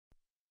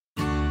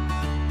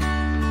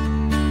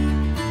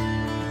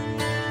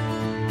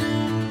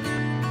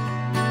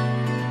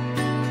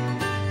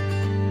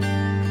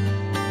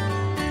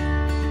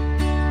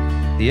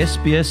The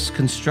SPS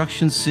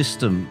construction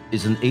system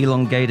is an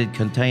elongated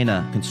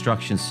container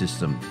construction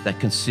system that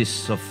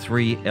consists of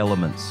 3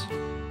 elements: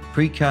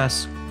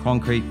 precast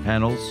concrete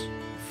panels,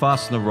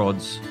 fastener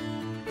rods,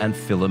 and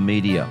filler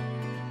media.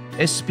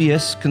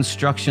 SPS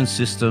construction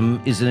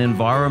system is an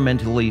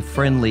environmentally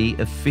friendly,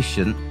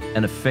 efficient,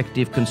 and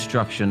effective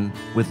construction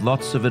with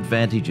lots of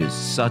advantages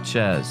such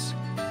as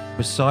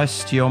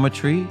precise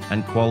geometry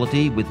and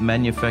quality with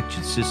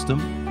manufactured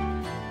system.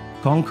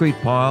 Concrete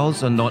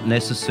piles are not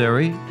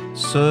necessary,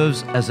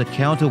 serves as a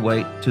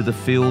counterweight to the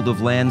field of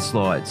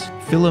landslides.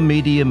 Filler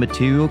media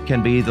material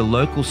can be either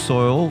local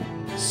soil,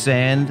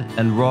 sand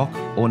and rock,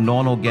 or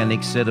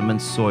non-organic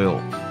sediment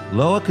soil.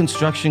 Lower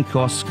construction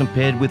costs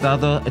compared with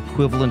other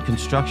equivalent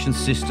construction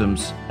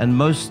systems, and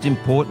most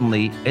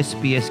importantly,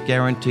 SPS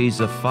guarantees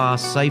a far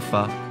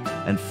safer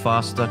and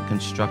faster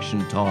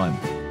construction time.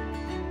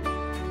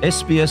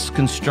 SPS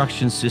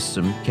construction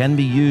system can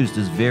be used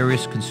as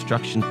various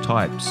construction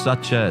types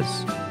such as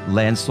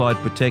landslide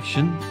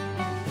protection,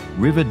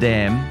 river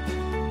dam,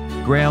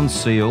 ground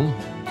seal,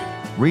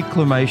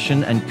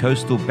 reclamation and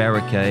coastal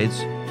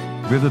barricades,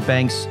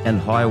 riverbanks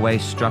and highway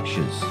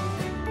structures.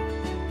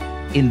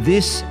 In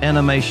this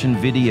animation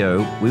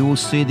video, we will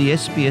see the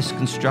SPS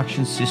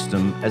construction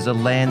system as a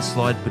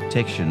landslide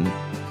protection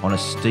on a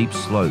steep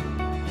slope.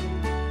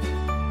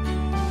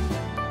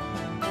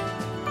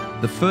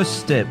 The first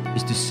step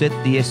is to set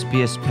the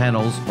SPS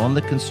panels on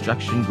the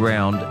construction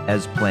ground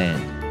as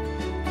planned.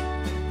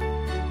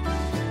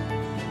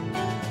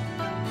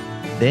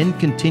 Then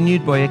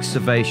continued by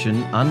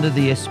excavation under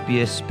the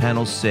SPS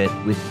panel set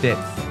with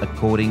depth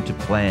according to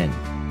plan.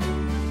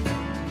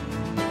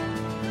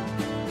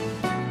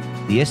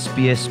 The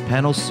SPS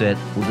panel set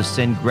will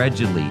descend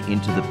gradually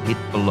into the pit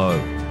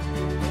below.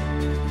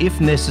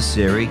 If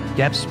necessary,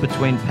 gaps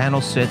between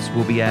panel sets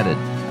will be added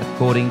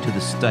according to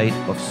the state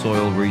of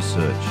soil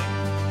research.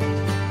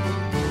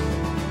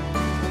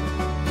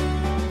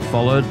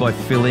 Followed by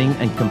filling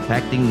and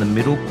compacting the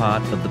middle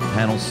part of the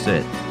panel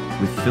set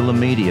with filler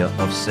media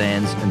of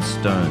sands and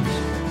stones.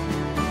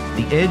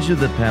 The edge of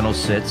the panel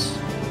sets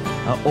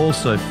are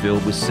also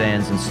filled with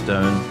sands and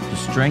stone to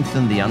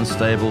strengthen the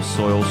unstable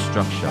soil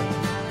structure.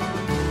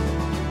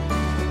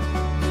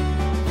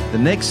 The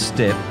next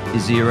step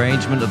is the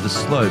arrangement of the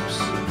slopes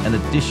and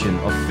addition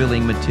of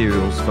filling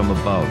materials from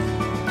above.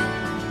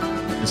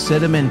 The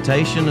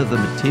sedimentation of the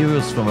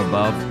materials from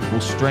above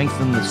will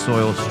strengthen the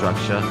soil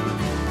structure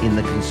in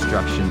the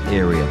construction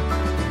area.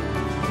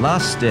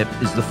 Last step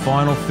is the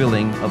final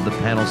filling of the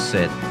panel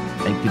set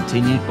and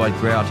continued by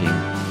grouting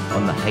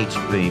on the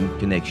H-beam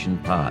connection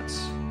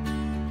parts.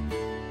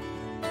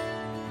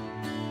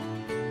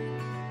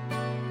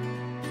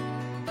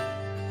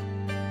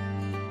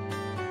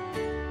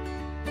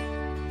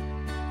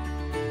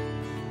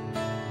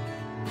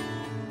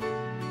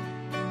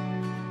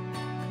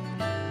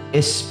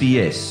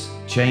 SPS,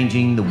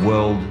 changing the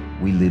world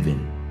we live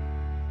in.